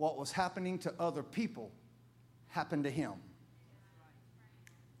what was happening to other people happened to him.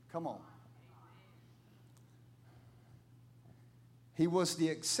 Come on. He was the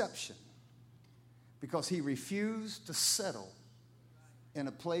exception because he refused to settle in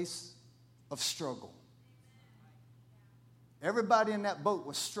a place of struggle. Everybody in that boat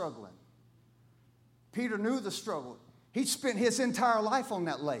was struggling. Peter knew the struggle. He spent his entire life on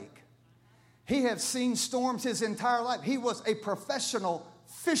that lake. He had seen storms his entire life. He was a professional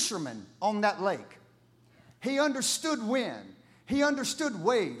fisherman on that lake. He understood wind. He understood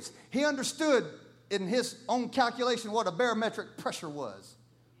waves. He understood in his own calculation what a barometric pressure was.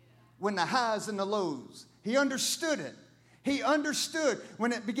 When the highs and the lows. He understood it. He understood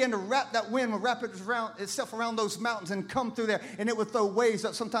when it began to that wind would wrap itself around those mountains and come through there, and it would throw waves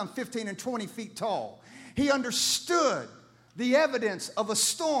up sometimes 15 and 20 feet tall. He understood the evidence of a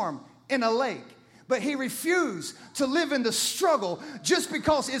storm in a lake. But he refused to live in the struggle just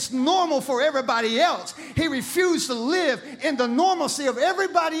because it's normal for everybody else. He refused to live in the normalcy of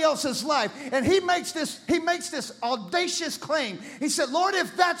everybody else's life. And he makes this audacious claim. He said, Lord,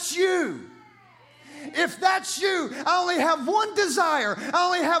 if that's you, I only have one desire. I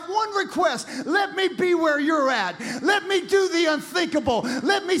only have one request. Let me be where you're at. Let me do the unthinkable.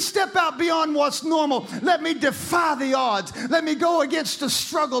 Let me step out beyond what's normal. Let me defy the odds. Let me go against the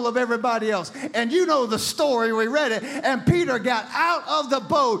struggle of everybody else. And you know the story. We read it. And Peter got out of the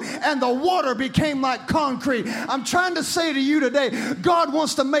boat and the water became like concrete. I'm trying to say to you today, God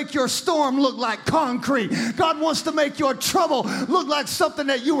wants to make your storm look like concrete. God wants to make your trouble look like something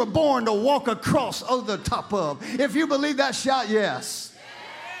that you were born to walk across over the top of. If you believe that, shout yes.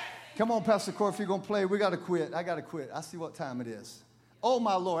 Come on, Pastor Corey, if you're going to play, we got to quit. I got to quit. I see what time it is. Oh,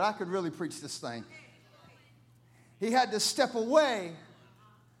 my Lord, I could really preach this thing. He had to step away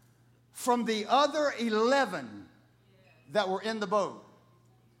from the other 11 that were in the boat.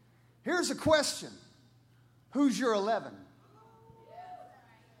 Here's a question. Who's your 11?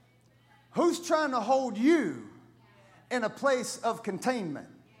 Who's trying to hold you in a place of containment?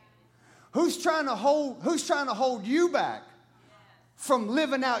 Who's trying to hold you back from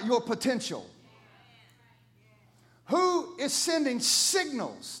living out your potential? Who is sending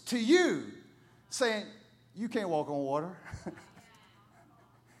signals to you saying, you can't walk on water?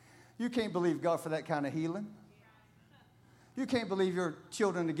 You can't believe God for that kind of healing. You can't believe your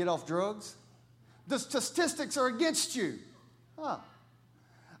children to get off drugs. The statistics are against you.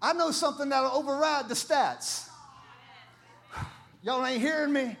 I know something that'll override the stats. Y'all ain't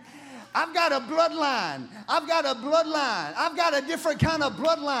hearing me? I've got a bloodline. I've got a different kind of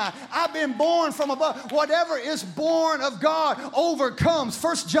bloodline. I've been born from above. Whatever is born of God overcomes.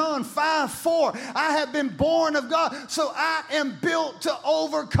 1 John 5:4. I have been born of God, so I am built to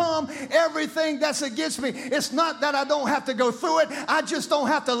overcome everything that's against me. It's not that I don't have to go through it. I just don't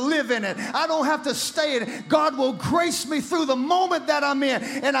have to live in it. I don't have to stay in it. God will grace me through the moment that I'm in,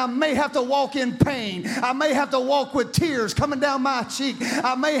 and I may have to walk in pain. I may have to walk with tears coming down my cheek.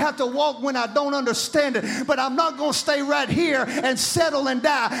 I may have to walk when I don't understand it, but I'm not going to stay right here and settle and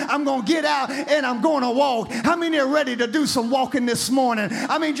die. I'm going to get out and I'm going to walk. How many are ready to do some walking this morning?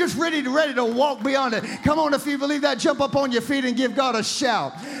 I mean, just ready to walk beyond it. Come on, if you believe that, jump up on your feet and give God a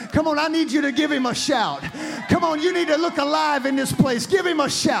shout. Come on, I need you to give him a shout. Come on, you need to look alive in this place. Give him a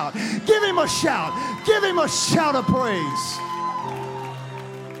shout. Give him a shout. Give him a shout of praise.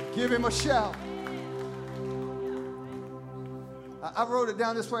 Give him a shout. I wrote it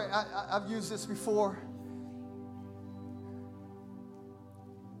down this way. I've used this before.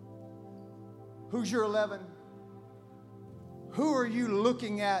 Who's your 11? Who are you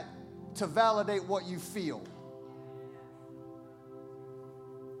looking at to validate what you feel?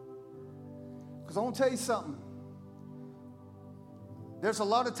 Because I want to tell you something. There's a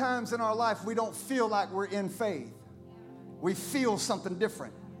lot of times in our life we don't feel like we're in faith. We feel something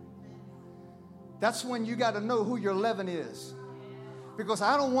different. That's when you got to know who your 11 is. Because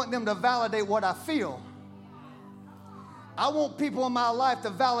I don't want them to validate what I feel. I want people in my life to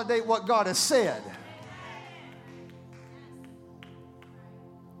validate what God has said.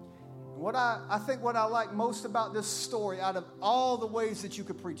 I think what I like most about this story, out of all the ways that you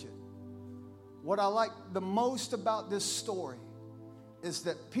could preach it, what I like the most about this story is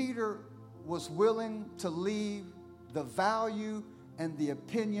that Peter was willing to leave the value and the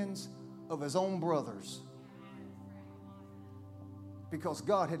opinions of his own brothers, because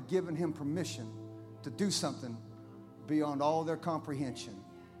God had given him permission to do something beyond all their comprehension.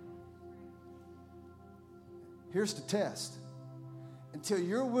 Here's the test. Until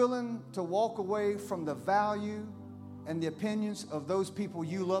you're willing to walk away from the value and the opinions of those people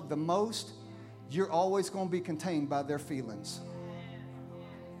you love the most, you're always going to be contained by their feelings.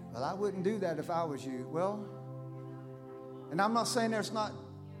 Well, I wouldn't do that if I was you. Well, and I'm not saying there's not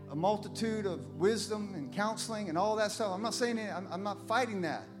a multitude of wisdom and counseling and all that stuff. I'm not saying it, I'm not fighting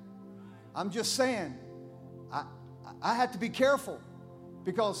that. I'm just saying I had to be careful,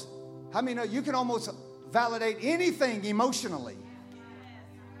 because how many know you can almost validate anything emotionally?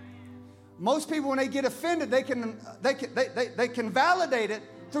 Most people, when they get offended, they can validate it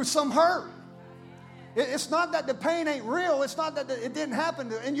through some hurt. It's not that the pain ain't real. It's not that it didn't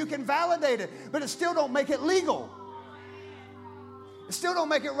happen, and you can validate it, but it still don't make it legal. It still don't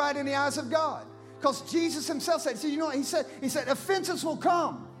make it right in the eyes of God, because Jesus himself said, see, you know what he said? He said, offenses will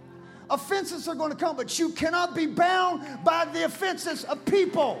come. Offenses are going to come, but you cannot be bound by the offenses of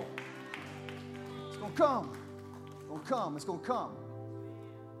people. It's going to come. It's going to come. It's going to come.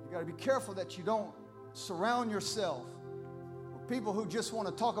 You got to be careful that you don't surround yourself with people who just want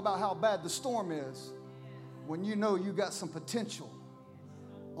to talk about how bad the storm is, when you know you got some potential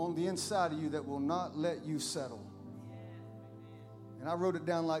on the inside of you that will not let you settle. And I wrote it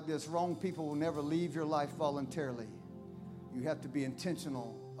down like this: wrong people will never leave your life voluntarily. You have to be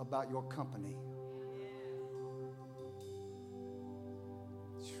intentional about your company.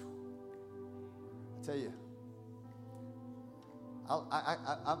 I tell you,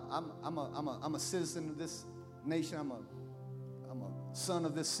 I'm a citizen of this nation. I'm a son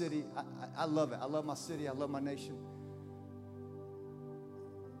of this city. I love it. I love my city. I love my nation.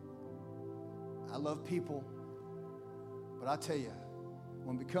 I love people. But I tell you,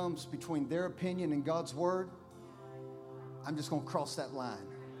 when it comes between their opinion and God's word, I'm just going to cross that line,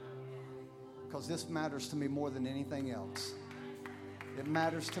 because this matters to me more than anything else. It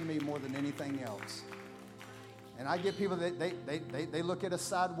matters to me more than anything else. And I get people that they look at us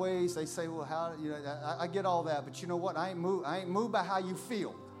sideways. They say, well, how, you know, I get all that, but you know what? I ain't moved by how you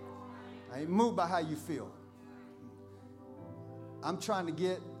feel. I ain't moved by how you feel. I'm trying to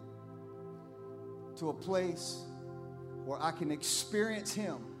get to a place where I can experience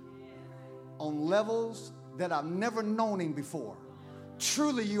him on levels that I've never known him before.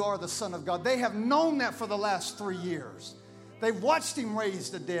 Truly, you are the Son of God. They have known that for the last 3 years. They've watched him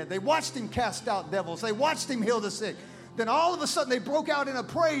raise the dead. They watched him cast out devils. They watched him heal the sick. Then all of a sudden they broke out in a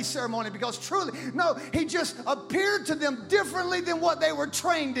praise ceremony, because truly, no, he just appeared to them differently than what they were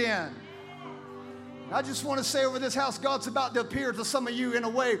trained in. I just want to say over this house, God's about to appear to some of you in a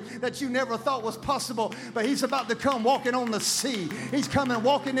way that you never thought was possible. But he's about to come walking on the sea. He's coming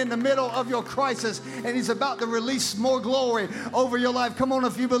walking in the middle of your crisis, and he's about to release more glory over your life. Come on,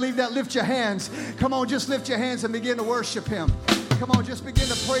 if you believe that, lift your hands. Come on, just lift your hands and begin to worship him. Come on, just begin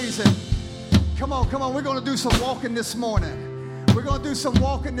to praise him. Come on, come on. We're going to do some walking this morning. We're going to do some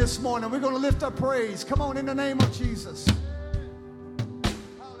walking this morning. We're going to lift our praise. Come on, in the name of Jesus.